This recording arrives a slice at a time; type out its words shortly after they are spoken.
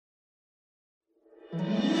True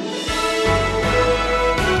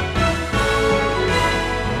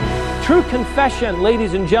confession,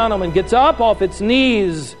 ladies and gentlemen, gets up off its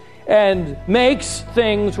knees and makes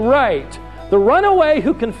things right. The runaway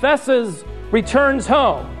who confesses returns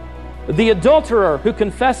home. The adulterer who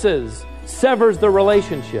confesses severs the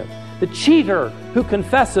relationship. The cheater who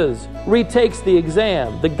confesses retakes the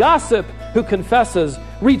exam. The gossip who confesses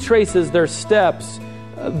retraces their steps.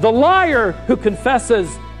 The liar who confesses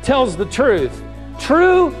tells the truth.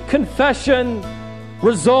 True confession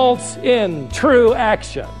results in true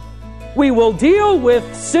action. We will deal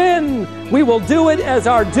with sin. We will do it as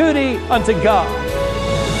our duty unto God.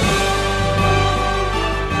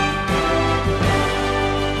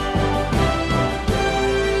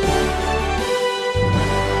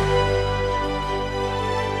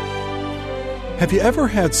 Have you ever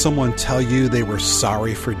had someone tell you they were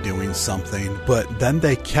sorry for doing something, but then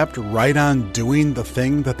they kept right on doing the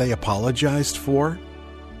thing that they apologized for?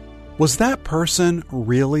 Was that person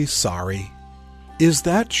really sorry? Is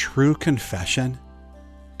that true confession?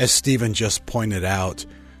 As Stephen just pointed out,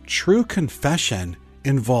 true confession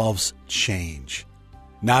involves change.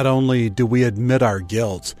 Not only do we admit our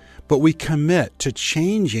guilt, but we commit to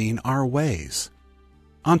changing our ways.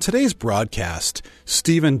 On today's broadcast,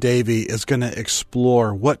 Stephen Davey is going to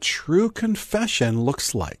explore what true confession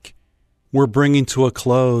looks like. We're bringing to a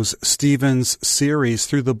close Stephen's series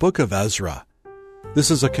through the book of Ezra.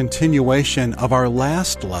 This is a continuation of our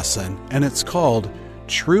last lesson, and it's called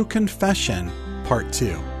True Confession, Part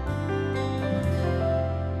 2.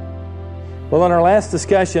 Well, in our last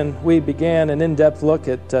discussion, we began an in-depth look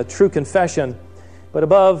at true confession. But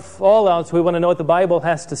above all else, we want to know what the Bible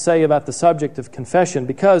has to say about the subject of confession,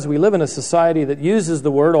 because we live in a society that uses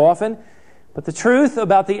the word often. But the truth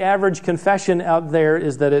about the average confession out there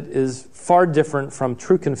is that it is far different from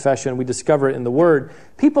true confession. We discover it in the Word.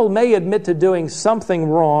 People may admit to doing something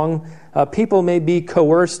wrong. People may be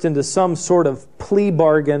coerced into some sort of plea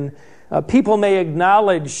bargain. People may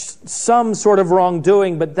acknowledge some sort of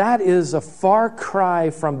wrongdoing, but that is a far cry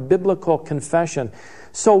from biblical confession.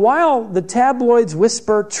 So while the tabloids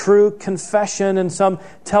whisper true confession and some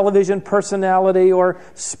television personality or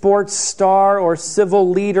sports star or civil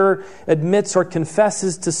leader admits or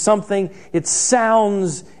confesses to something, it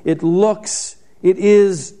sounds, it looks, it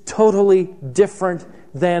is totally different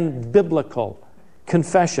than biblical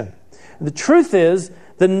confession. The truth is,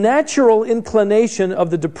 the natural inclination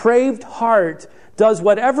of the depraved heart does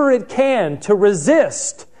whatever it can to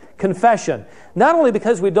resist confession. Not only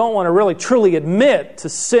because we don't want to really truly admit to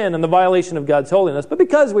sin and the violation of God's holiness, but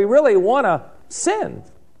because we really want to sin.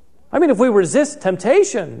 I mean, if we resist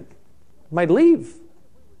temptation, we might leave.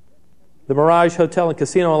 The Mirage Hotel and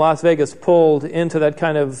Casino in Las Vegas pulled into that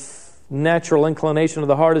kind of natural inclination of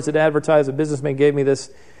the heart as it advertised. A businessman gave me this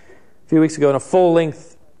a few weeks ago in a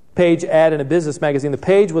full-length page ad in a business magazine. The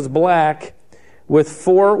page was black with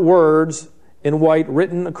 4 words in white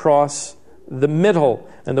written across the middle,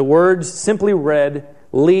 and the words simply read,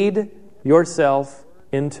 "Lead yourself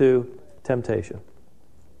into temptation."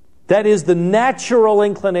 That is the natural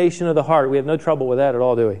inclination of the heart. We have no trouble with that at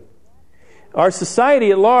all, do we? Our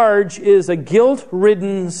society at large is a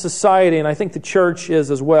guilt-ridden society, and I think the church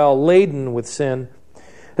is as well, laden with sin,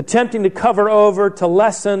 attempting to cover over, to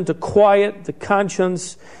lessen, to quiet the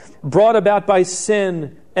conscience brought about by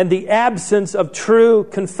sin and the absence of true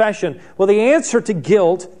confession. Well, the answer to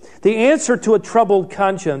guilt, the answer to a troubled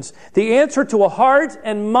conscience, the answer to a heart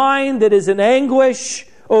and mind that is in anguish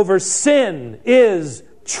over sin is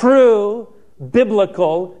true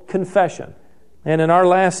biblical confession. And in our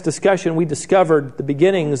last discussion, we discovered the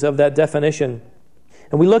beginnings of that definition.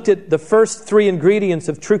 And we looked at the first 3 ingredients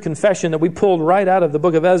of true confession that we pulled right out of the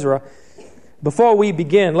book of Ezra. Before we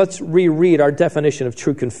begin, let's reread our definition of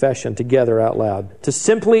true confession together out loud. To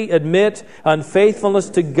simply admit unfaithfulness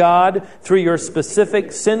to God through your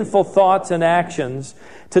specific sinful thoughts and actions.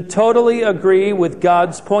 To totally agree with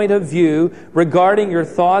God's point of view regarding your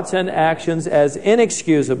thoughts and actions as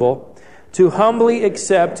inexcusable. To humbly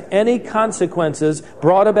accept any consequences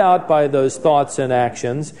brought about by those thoughts and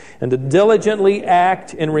actions, and to diligently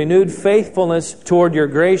act in renewed faithfulness toward your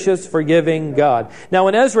gracious, forgiving God. Now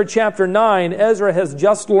in Ezra chapter 9, Ezra has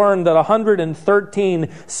just learned that 113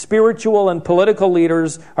 spiritual and political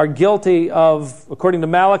leaders are guilty of, according to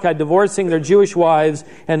Malachi, divorcing their Jewish wives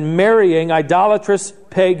and marrying idolatrous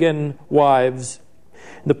pagan wives.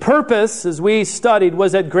 The purpose, as we studied,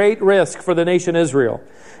 was at great risk for the nation Israel.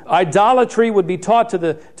 Idolatry would be taught to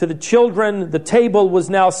the children. The table was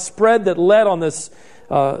now spread that led on this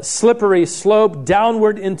slippery slope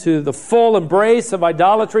downward into the full embrace of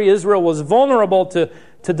idolatry. Israel was vulnerable to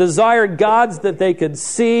to desire gods that they could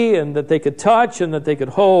see and that they could touch and that they could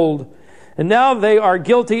hold. And now they are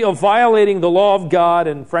guilty of violating the law of God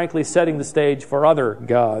and, frankly, setting the stage for other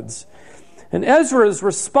gods. And Ezra's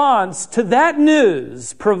response to that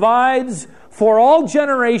news provides for all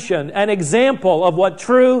generation an example of what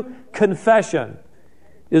true confession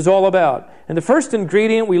is all about. And the first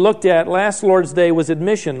ingredient we looked at last Lord's Day was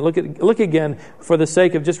admission. Look again, for the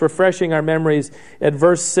sake of just refreshing our memories, at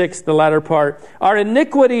verse 6, the latter part. Our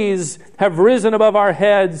iniquities have risen above our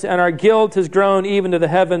heads, and our guilt has grown even to the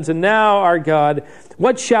heavens. And now, our God,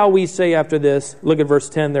 what shall we say after this? Look at verse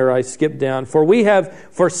 10 there, I skipped down. For we have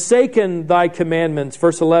forsaken thy commandments,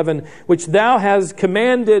 verse 11, which thou hast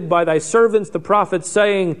commanded by thy servants the prophets,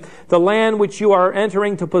 saying, the land which you are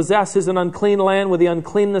entering to possess is an unclean land with the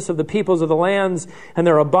uncleanness of the peoples of the lands, and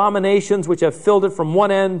their abominations which have filled it from one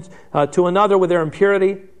end to another with their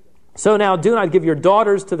impurity. So now do not give your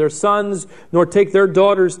daughters to their sons, nor take their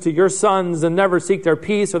daughters to your sons, and never seek their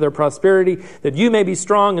peace or their prosperity, that you may be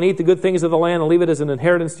strong and eat the good things of the land and leave it as an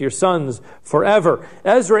inheritance to your sons forever.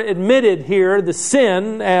 Ezra admitted here the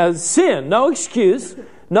sin as sin. No excuse,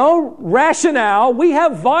 no rationale. We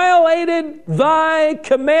have violated thy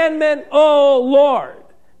commandment, O Lord.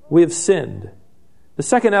 We have sinned. The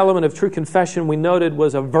second element of true confession we noted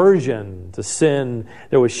was aversion to sin.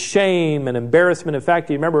 There was shame and embarrassment. In fact,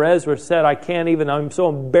 you remember Ezra said, I'm so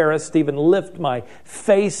embarrassed to even lift my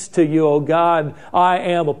face to you, O God. I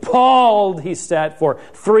am appalled. He sat for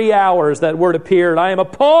 3 hours. That word appeared. I am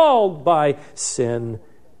appalled by sin.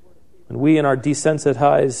 And we in our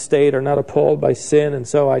desensitized state are not appalled by sin. And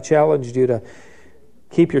so I challenged you to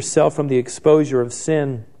keep yourself from the exposure of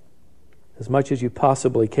sin as much as you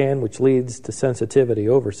possibly can, which leads to sensitivity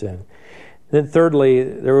over sin. Then thirdly,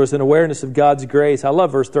 there was an awareness of God's grace. I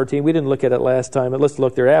love verse 13. We didn't look at it last time, but let's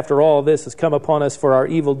look there. After all this has come upon us for our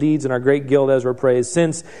evil deeds and our great guilt, Ezra prays,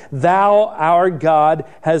 since thou, our God,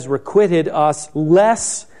 has requited us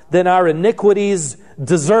less than our iniquities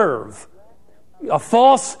deserve. A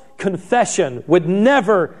false confession would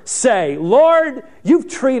never say, Lord, you've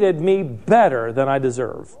treated me better than I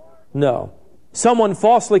deserve. No. Someone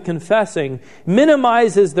falsely confessing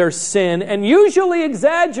minimizes their sin and usually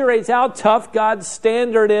exaggerates how tough God's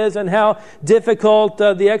standard is and how difficult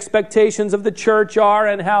the expectations of the church are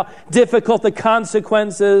and how difficult the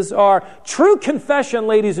consequences are. True confession,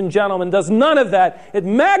 ladies and gentlemen, does none of that. It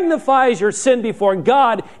magnifies your sin before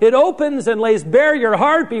God. It opens and lays bare your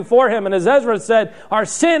heart before Him. And as Ezra said, our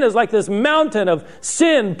sin is like this mountain of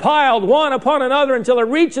sin piled one upon another until it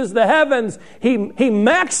reaches the heavens. He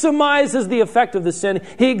maximizes the effect of the sin.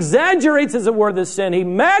 He exaggerates, as it were, the sin. He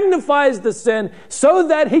magnifies the sin so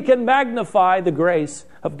that He can magnify the grace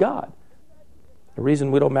of God. The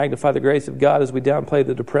reason we don't magnify the grace of God is we downplay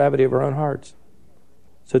the depravity of our own hearts.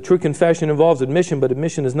 So true confession involves admission, but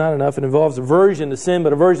admission is not enough. It involves aversion to sin,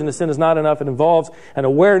 but aversion to sin is not enough. It involves an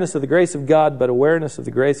awareness of the grace of God, but awareness of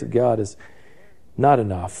the grace of God is not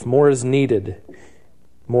enough. More is needed.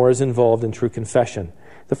 More is involved in true confession.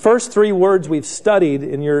 The first 3 words we've studied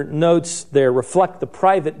in your notes there reflect the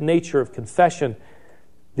private nature of confession.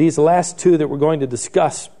 These last 2 that we're going to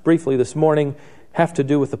discuss briefly this morning have to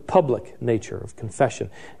do with the public nature of confession.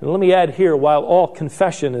 And let me add here, while all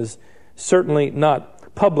confession is certainly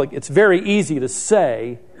not public, it's very easy to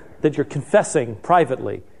say that you're confessing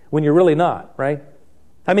privately when you're really not, right?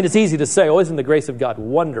 I mean, it's easy to say, oh, isn't the grace of God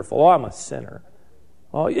wonderful? Oh, I'm a sinner.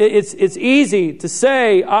 Oh, it's easy to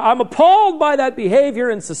say, I'm appalled by that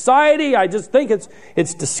behavior in society. I just think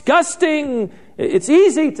it's disgusting. It's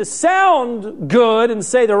easy to sound good and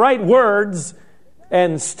say the right words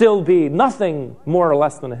and still be nothing more or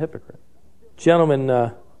less than a hypocrite.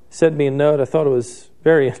 Gentleman sent me a note. I thought it was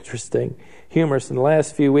very interesting, humorous. In the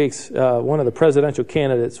last few weeks, one of the presidential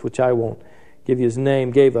candidates, which I won't give you his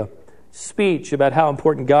name, gave a speech about how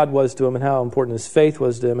important God was to him and how important his faith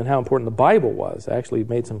was to him and how important the Bible was. Actually, he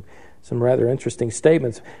made some rather interesting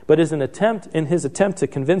statements. But in his attempt to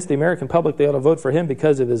convince the American public they ought to vote for him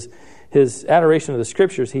because of his adoration of the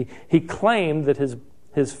Scriptures, he claimed that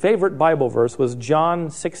his favorite Bible verse was John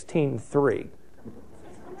 16:3,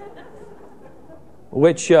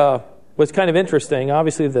 which was kind of interesting.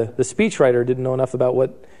 Obviously, the speechwriter didn't know enough about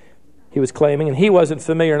what he was claiming, and he wasn't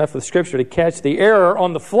familiar enough with Scripture to catch the error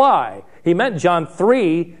on the fly. He meant John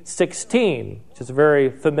 3:16, which is a very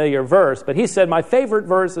familiar verse, but he said, my favorite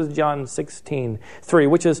verse is John 16:3,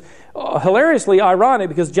 which is hilariously ironic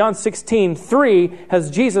because John 16:3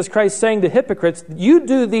 has Jesus Christ saying to hypocrites, you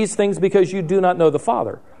do these things because you do not know the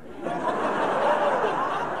Father.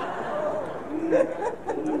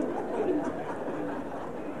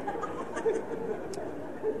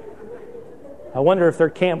 I wonder if their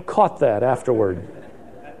camp caught that afterward.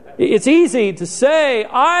 It's easy to say,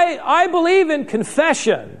 I believe in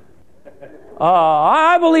confession.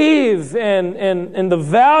 I believe in the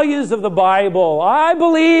values of the Bible. I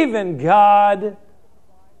believe in God.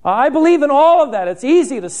 I believe in all of that. It's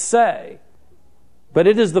easy to say. But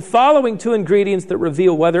it is the following two ingredients that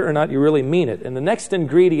reveal whether or not you really mean it. And the next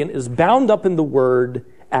ingredient is bound up in the word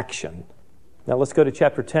action. Now let's go to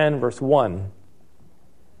chapter 10, verse 1.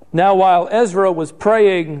 Now while Ezra was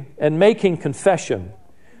praying and making confession,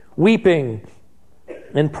 weeping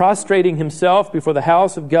and prostrating himself before the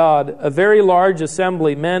house of God, a very large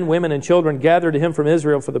assembly, men, women, and children, gathered to him from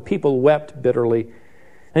Israel, for the people wept bitterly.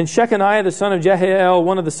 And Shechaniah, the son of Jehiel,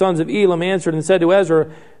 one of the sons of Elam, answered and said to Ezra,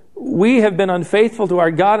 we have been unfaithful to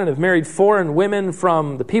our God and have married foreign women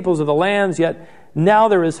from the peoples of the lands, yet now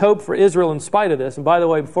there is hope for Israel in spite of this. And by the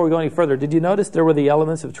way, before we go any further, did you notice there were the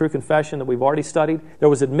elements of true confession that we've already studied? There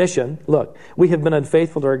was admission. Look, we have been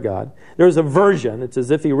unfaithful to our God. There's aversion. It's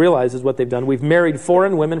as if he realizes what they've done. We've married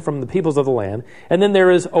foreign women from the peoples of the land. And then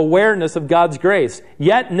there is awareness of God's grace.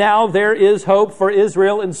 Yet now there is hope for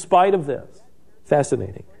Israel in spite of this.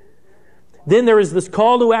 Fascinating. Then there is this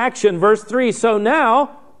call to action, verse 3. So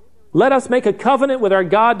now, let us make a covenant with our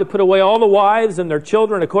God to put away all the wives and their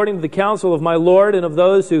children according to the counsel of my Lord and of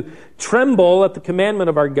those who tremble at the commandment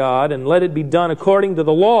of our God, and let it be done according to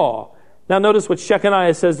the law. Now notice what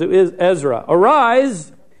Shechaniah says to Ezra.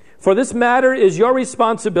 Arise, for this matter is your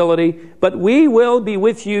responsibility, but we will be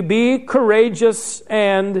with you. Be courageous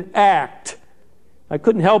and act. I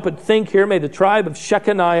couldn't help but think here, may the tribe of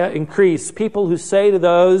Shechaniah increase. People who say to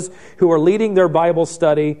those who are leading their Bible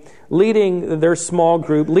study, leading their small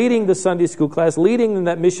group, leading the Sunday school class, leading in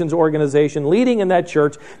that missions organization, leading in that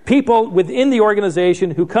church, people within the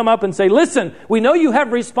organization who come up and say, listen, we know you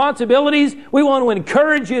have responsibilities. We want to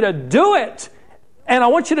encourage you to do it. And I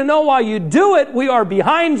want you to know while you do it, we are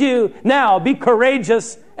behind you. Now, be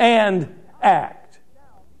courageous and act.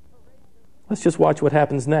 Let's just watch what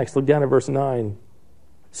happens next. Look down at verse 9.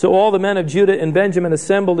 So all the men of Judah and Benjamin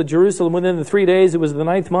assembled at Jerusalem within the 3 days. It was the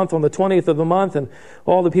 9th month on the 20th of the month, and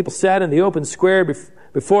all the people sat in the open square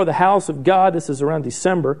before the house of God. This is around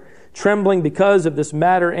December, trembling because of this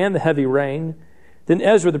matter and the heavy rain. Then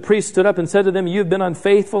Ezra the priest stood up and said to them, you have been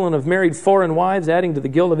unfaithful and have married foreign wives, adding to the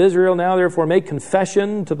guilt of Israel. Now therefore make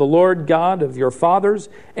confession to the Lord God of your fathers,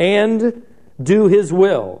 and do his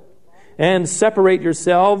will, and separate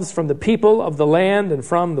yourselves from the people of the land and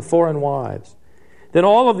from the foreign wives. Then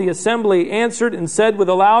all of the assembly answered and said with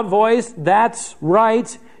a loud voice, that's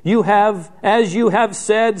right. As you have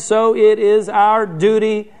said, so it is our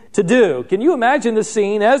duty to do. Can you imagine the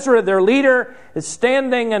scene? Ezra, their leader, is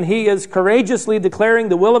standing and he is courageously declaring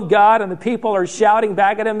the will of God, and the people are shouting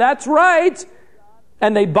back at him, that's right.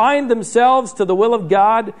 And they bind themselves to the will of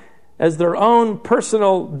God as their own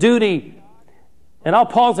personal duty. And I'll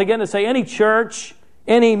pause again to say any church,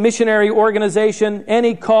 any missionary organization,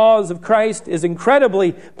 any cause of Christ is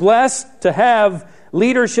incredibly blessed to have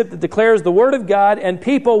leadership that declares the Word of God and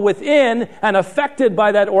people within and affected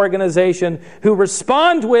by that organization who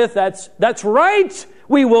respond with, that's right,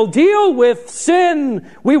 we will deal with sin,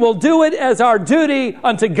 we will do it as our duty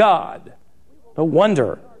unto God. No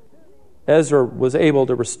wonder Ezra was able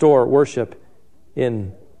to restore worship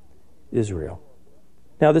in Israel.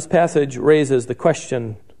 Now this passage raises the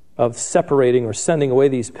question of separating or sending away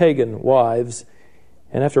these pagan wives.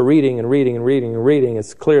 And after reading,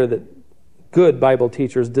 it's clear that good Bible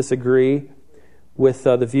teachers disagree with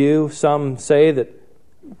the view. Some say that,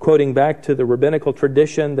 quoting back to the rabbinical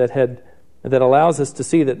tradition that allows us to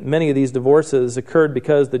see that many of these divorces occurred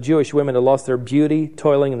because the Jewish women had lost their beauty,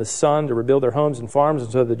 toiling in the sun to rebuild their homes and farms,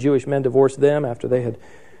 and so the Jewish men divorced them after they had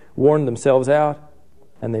worn themselves out,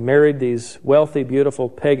 and they married these wealthy, beautiful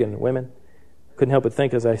pagan women. Couldn't help but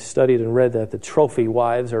think as I studied and read that the trophy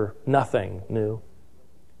wives are nothing new.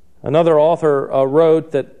 Another author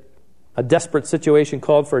wrote that a desperate situation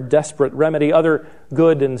called for a desperate remedy. Other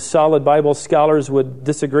good and solid Bible scholars would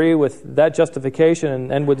disagree with that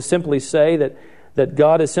justification and would simply say that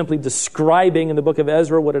God is simply describing in the book of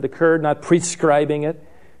Ezra what had occurred, not prescribing it.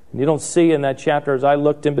 And you don't see in that chapter, as I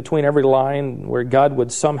looked in between every line, where God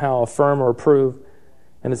would somehow affirm or approve.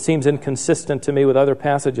 And it seems inconsistent to me with other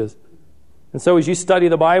passages. And so as you study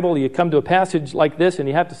the Bible, you come to a passage like this and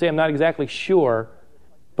you have to say, I'm not exactly sure.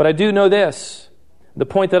 But I do know this. The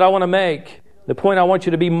point that I want to make, the point I want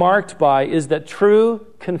you to be marked by, is that true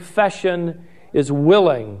confession is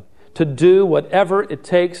willing to do whatever it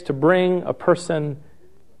takes to bring a person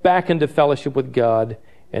back into fellowship with God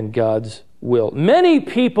and God's will. Many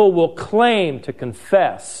people will claim to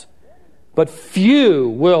confess, but few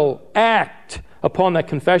will act upon that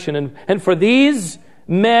confession. And for these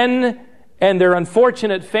men and their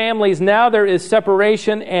unfortunate families. Now there is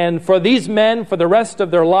separation, and for these men, for the rest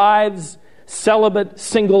of their lives, celibate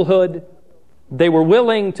singlehood. They were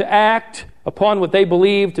willing to act upon what they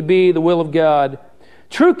believed to be the will of God.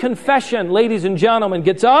 True confession, ladies and gentlemen,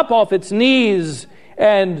 gets up off its knees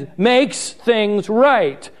and makes things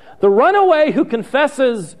right. The runaway who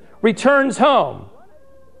confesses returns home.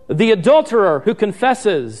 The adulterer who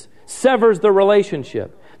confesses severs the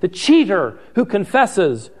relationship. The cheater who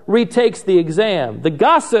confesses retakes the exam. The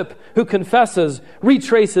gossip who confesses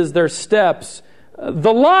retraces their steps.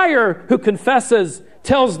 The liar who confesses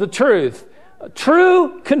tells the truth.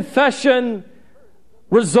 True confession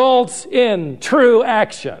results in true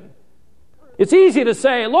action. It's easy to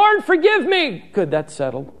say, Lord, forgive me. Good, that's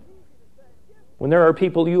settled. When there are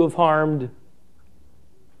people you have harmed,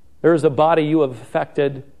 there is a body you have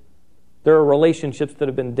affected, there are relationships that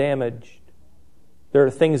have been damaged, there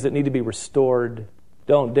are things that need to be restored.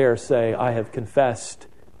 Don't dare say, I have confessed,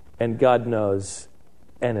 and God knows,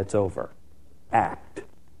 and it's over. Act.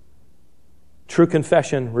 True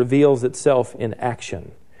confession reveals itself in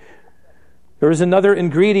action. There is another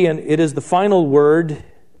ingredient. It is the final word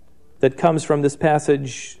that comes from this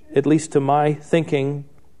passage, at least to my thinking,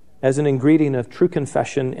 as an ingredient of true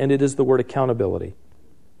confession, and it is the word accountability.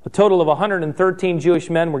 A total of 113 Jewish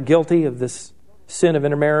men were guilty of this sin of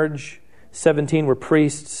intermarriage. 17 were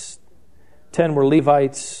priests, 10 were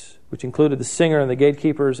Levites, which included the singer and the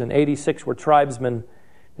gatekeepers, and 86 were tribesmen.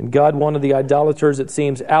 And God wanted the idolaters, it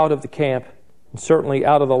seems, out of the camp, and certainly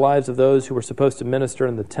out of the lives of those who were supposed to minister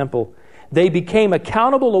in the temple. They became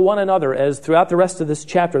accountable to one another, as throughout the rest of this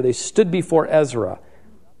chapter they stood before Ezra,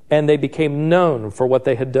 and they became known for what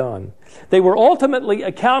they had done. They were ultimately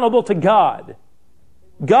accountable to God.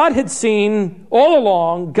 God had seen all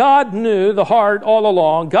along, God knew the heart all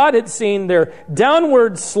along, God had seen their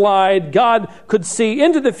downward slide, God could see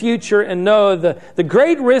into the future and know the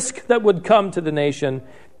great risk that would come to the nation.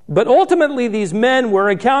 But ultimately these men were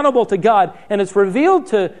accountable to God, and it's revealed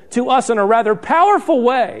to us in a rather powerful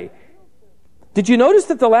way. Did you notice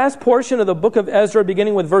that the last portion of the book of Ezra,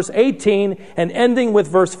 beginning with verse 18 and ending with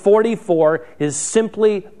verse 44, is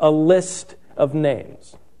simply a list of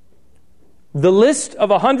names? The list of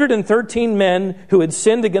 113 men who had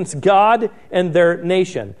sinned against God and their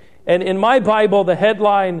nation. And in my Bible, the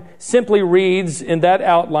headline simply reads in that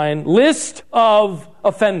outline, List of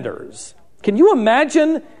Offenders. Can you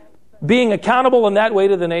imagine being accountable in that way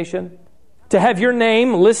to the nation? To have your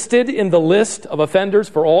name listed in the list of offenders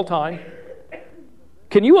for all time?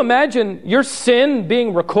 Can you imagine your sin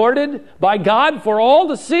being recorded by God for all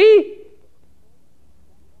to see?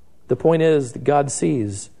 The point is that God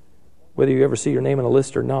sees whether you ever see your name in a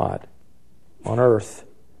list or not on earth.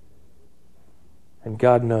 And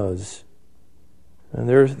God knows. And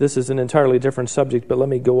this is an entirely different subject, but let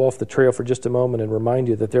me go off the trail for just a moment and remind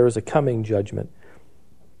you that there is a coming judgment.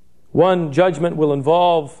 One judgment will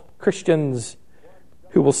involve Christians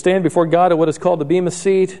who will stand before God at what is called the Bema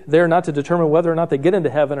Seat. They're not to determine whether or not they get into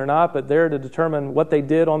heaven or not, but they're to determine what they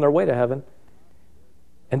did on their way to heaven.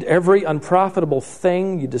 And every unprofitable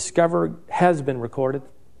thing you discover has been recorded.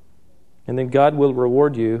 And then God will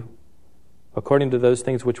reward you according to those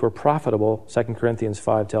things which were profitable, 2 Corinthians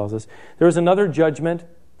 5 tells us. There is another judgment.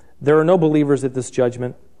 There are no believers at this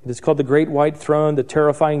judgment. It is called the Great White Throne. The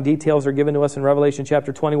terrifying details are given to us in Revelation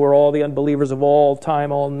chapter 20, where all the unbelievers of all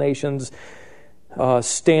time, all nations,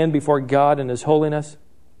 stand before God in His holiness.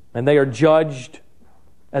 And they are judged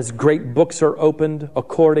as great books are opened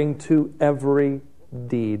according to every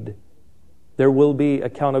deed. There will be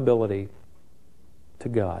accountability to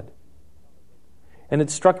God. And it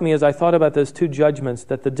struck me as I thought about those two judgments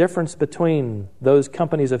that the difference between those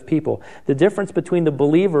companies of people, the difference between the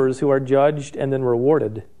believers who are judged and then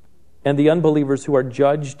rewarded, and the unbelievers who are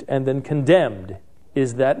judged and then condemned,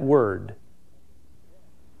 is that word,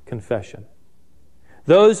 confession.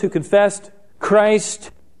 Those who confessed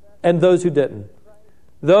Christ and those who didn't.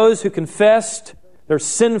 Those who confessed their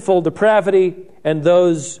sinful depravity and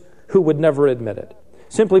those who would never admit it.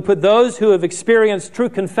 Simply put, those who have experienced true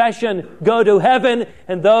confession go to heaven,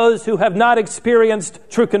 and those who have not experienced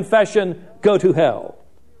true confession go to hell.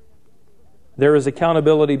 There is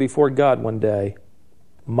accountability before God one day.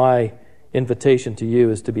 My invitation to you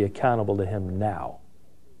is to be accountable to Him now.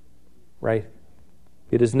 Right?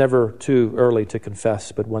 It is never too early to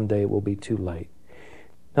confess, but one day it will be too late.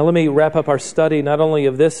 Now let me wrap up our study not only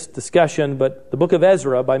of this discussion, but the book of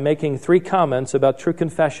Ezra by making 3 comments about true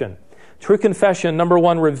confession. True confession, number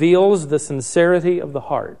 1, reveals the sincerity of the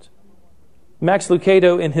heart. Max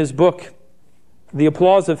Lucado, in his book, The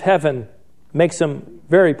Applause of Heaven, makes some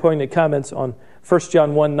very poignant comments on 1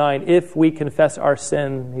 John 1:9, if we confess our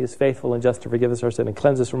sin, He is faithful and just to forgive us our sin and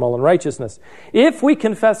cleanse us from all unrighteousness. If we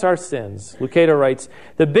confess our sins, Lucado writes,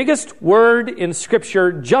 the biggest word in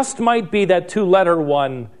Scripture just might be that two-letter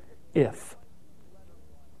one, if.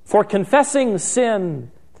 For confessing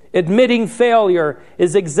sin, admitting failure,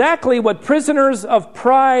 is exactly what prisoners of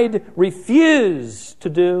pride refuse to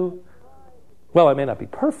do. Well, I may not be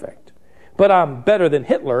perfect, but I'm better than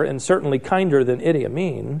Hitler and certainly kinder than Idi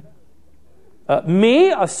Amin.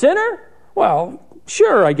 Me, a sinner? Well,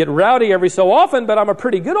 sure, I get rowdy every so often, but I'm a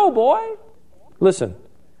pretty good old boy. Listen,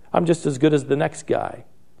 I'm just as good as the next guy.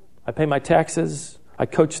 I pay my taxes. I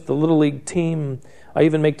coach the Little League team. I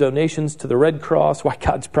even make donations to the Red Cross. Why,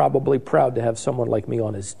 God's probably proud to have someone like me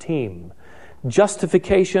on His team.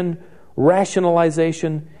 Justification,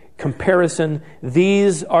 rationalization, comparison,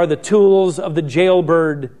 these are the tools of the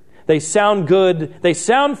jailbird. They sound good, they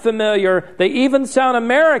sound familiar, they even sound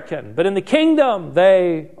American, but in the kingdom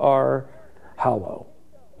they are hollow.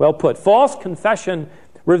 Well put. False confession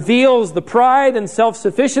reveals the pride and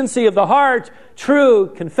self-sufficiency of the heart.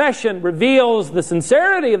 True confession reveals the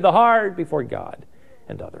sincerity of the heart before God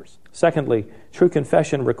and others. Secondly, true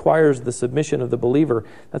confession requires the submission of the believer.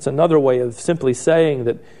 That's another way of simply saying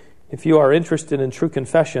that if you are interested in true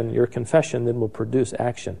confession, your confession then will produce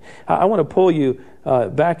action. I want to pull you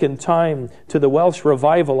back in time to the Welsh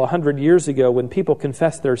revival 100 years ago when people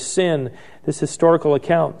confessed their sin. This historical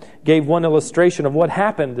account gave one illustration of what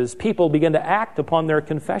happened as people began to act upon their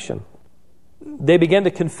confession. They began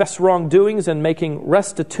to confess wrongdoings and making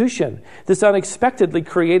restitution. This unexpectedly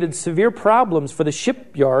created severe problems for the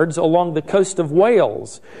shipyards along the coast of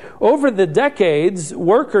Wales. Over the decades,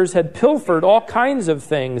 workers had pilfered all kinds of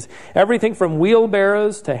things. Everything from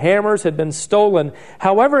wheelbarrows to hammers had been stolen.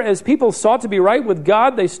 However, as people sought to be right with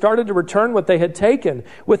God, they started to return what they had taken,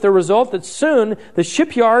 with the result that soon the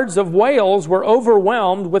shipyards of Wales were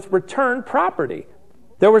overwhelmed with returned property.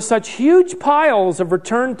 There were such huge piles of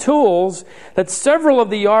returned tools that several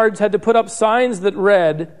of the yards had to put up signs that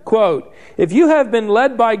read, quote, "If you have been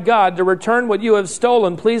led by God to return what you have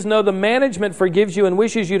stolen, please know the management forgives you and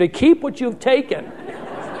wishes you to keep what you've taken."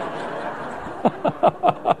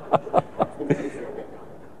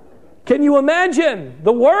 Can you imagine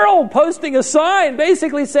the world posting a sign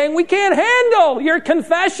basically saying, "We can't handle your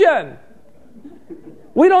confession.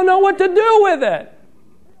 We don't know what to do with it"?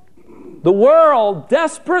 The world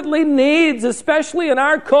desperately needs, especially in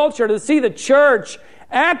our culture, to see the church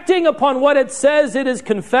acting upon what it says it is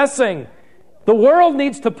confessing. The world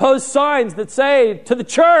needs to post signs that say to the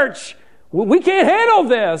church, "We can't handle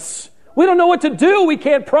this. We don't know what to do. We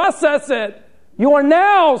can't process it. You are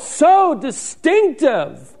now so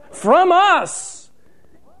distinctive from us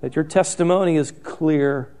that your testimony is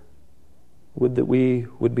clear." Would that we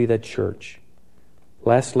would be that church.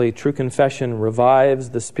 Lastly, true confession revives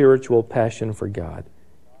the spiritual passion for God.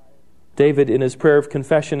 David, in his prayer of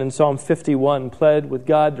confession in Psalm 51, pled with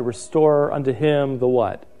God to restore unto him the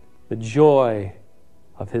what? The joy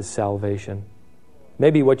of his salvation.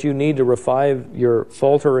 Maybe what you need to revive your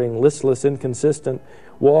faltering, listless, inconsistent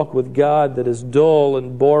walk with God that is dull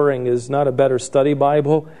and boring is not a better study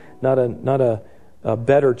Bible, not a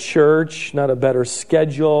better church, not a better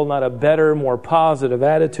schedule, not a better, more positive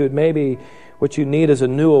attitude. Maybe what you need is a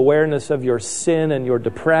new awareness of your sin and your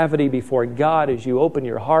depravity before God as you open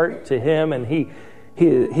your heart to Him, and He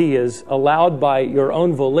is allowed by your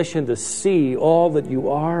own volition to see all that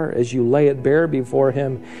you are as you lay it bare before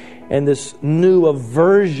Him. And this new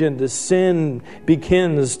aversion to sin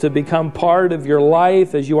begins to become part of your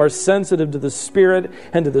life as you are sensitive to the Spirit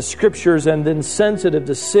and to the Scriptures and then sensitive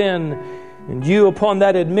to sin. And you, upon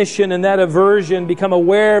that admission and that aversion, become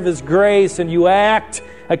aware of His grace and you act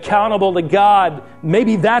accountable to God.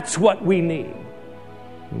 Maybe that's what we need.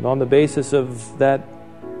 And on the basis of that,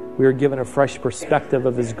 we are given a fresh perspective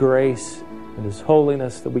of His grace and His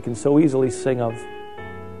holiness that we can so easily sing of,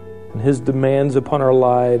 and His demands upon our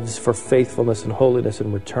lives for faithfulness and holiness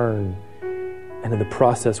in return. And in the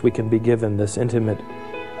process, we can be given this intimate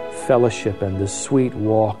fellowship and this sweet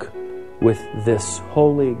walk with this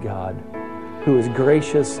holy God who is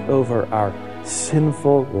gracious over our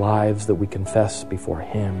sinful lives that we confess before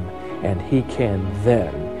Him. And He can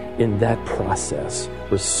then, in that process,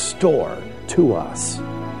 restore to us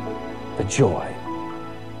the joy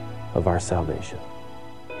of our salvation.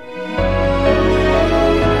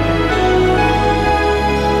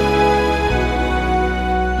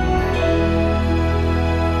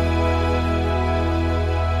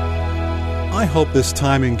 I hope this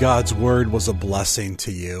time in God's Word was a blessing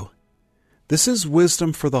to you. This is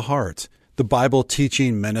Wisdom for the Heart, the Bible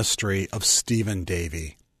teaching ministry of Stephen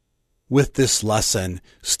Davey. With this lesson,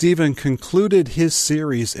 Stephen concluded his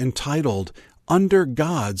series entitled Under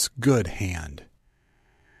God's Good Hand.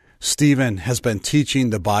 Stephen has been teaching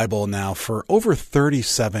the Bible now for over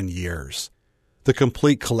 37 years. The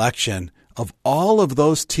complete collection of all of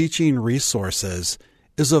those teaching resources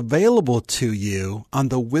is available to you on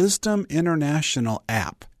the Wisdom International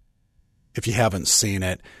app. If you haven't seen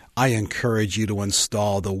it, I encourage you to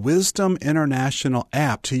install the Wisdom International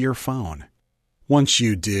app to your phone. Once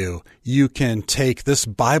you do, you can take this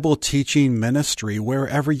Bible teaching ministry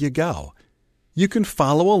wherever you go. You can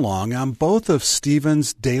follow along on both of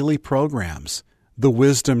Stephen's daily programs, The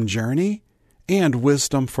Wisdom Journey and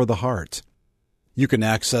Wisdom for the Heart. You can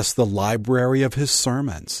access the library of his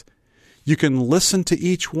sermons. You can listen to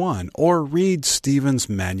each one or read Stephen's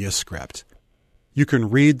manuscript. You can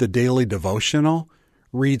read the daily devotional,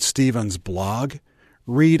 read Stephen's blog,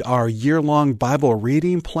 read our year-long Bible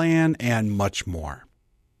reading plan, and much more.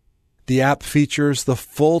 The app features the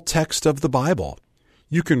full text of the Bible.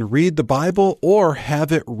 You can read the Bible or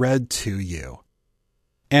have it read to you.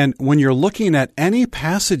 And when you're looking at any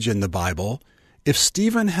passage in the Bible, if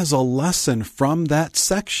Stephen has a lesson from that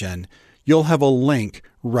section, you'll have a link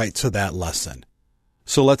right to that lesson.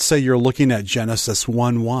 So let's say you're looking at Genesis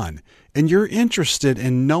 1:1 and you're interested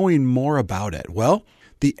in knowing more about it. Well,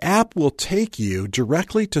 the app will take you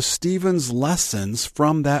directly to Stephen's lessons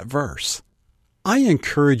from that verse. I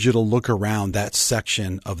encourage you to look around that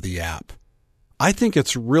section of the app. I think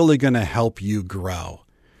it's really going to help you grow.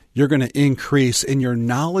 You're going to increase in your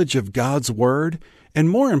knowledge of God's Word and,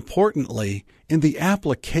 more importantly, in the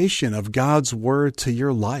application of God's Word to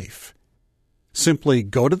your life. Simply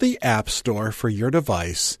go to the App Store for your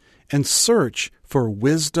device and search for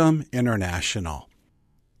Wisdom International.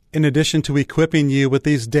 In addition to equipping you with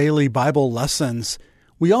these daily Bible lessons,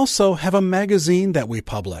 we also have a magazine that we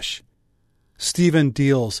publish. Stephen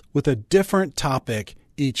deals with a different topic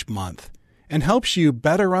each month and helps you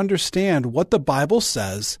better understand what the Bible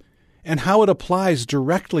says and how it applies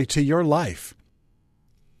directly to your life.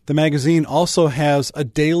 The magazine also has a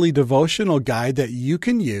daily devotional guide that you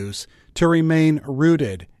can use to remain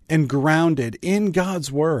rooted and grounded in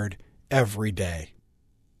God's Word every day.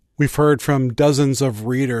 We've heard from dozens of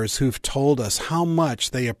readers who've told us how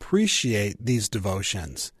much they appreciate these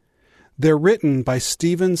devotions. They're written by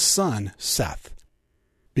Stephen's son, Seth.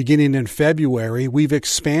 Beginning in February, we've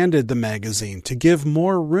expanded the magazine to give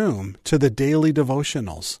more room to the daily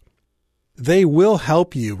devotionals. They will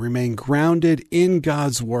help you remain grounded in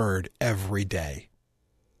God's Word every day.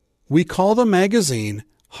 We call the magazine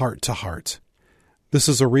Heart to Heart. This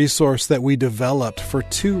is a resource that we developed for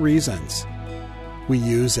two reasons. We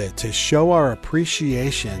use it to show our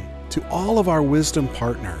appreciation to all of our wisdom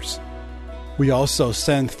partners. We also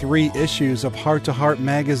send 3 issues of Heart to Heart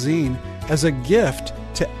magazine as a gift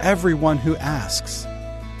to everyone who asks.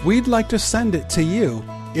 We'd like to send it to you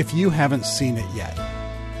if you haven't seen it yet.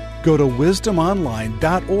 Go to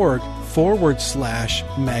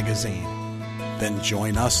wisdomonline.org/magazine. Then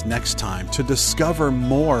join us next time to discover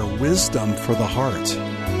more wisdom for the heart.